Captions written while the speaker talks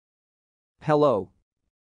Hello.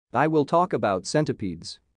 I will talk about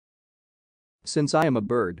centipedes. Since I am a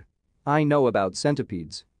bird, I know about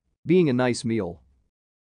centipedes being a nice meal.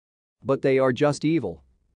 But they are just evil.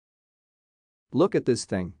 Look at this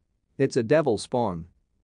thing. It's a devil spawn.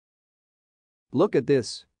 Look at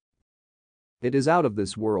this. It is out of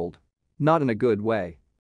this world. Not in a good way.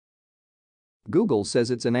 Google says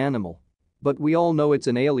it's an animal. But we all know it's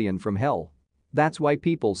an alien from hell. That's why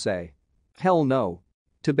people say, hell no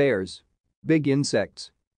to bears, big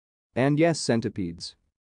insects, and yes, centipedes.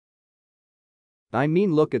 I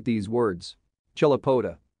mean, look at these words.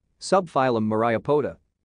 Chilopoda. Subphylum Myriapoda.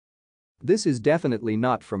 This is definitely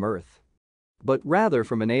not from Earth. But rather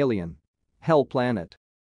from an alien. Hell planet.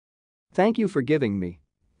 Thank you for giving me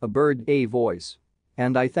a bird a voice.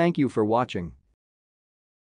 And I thank you for watching.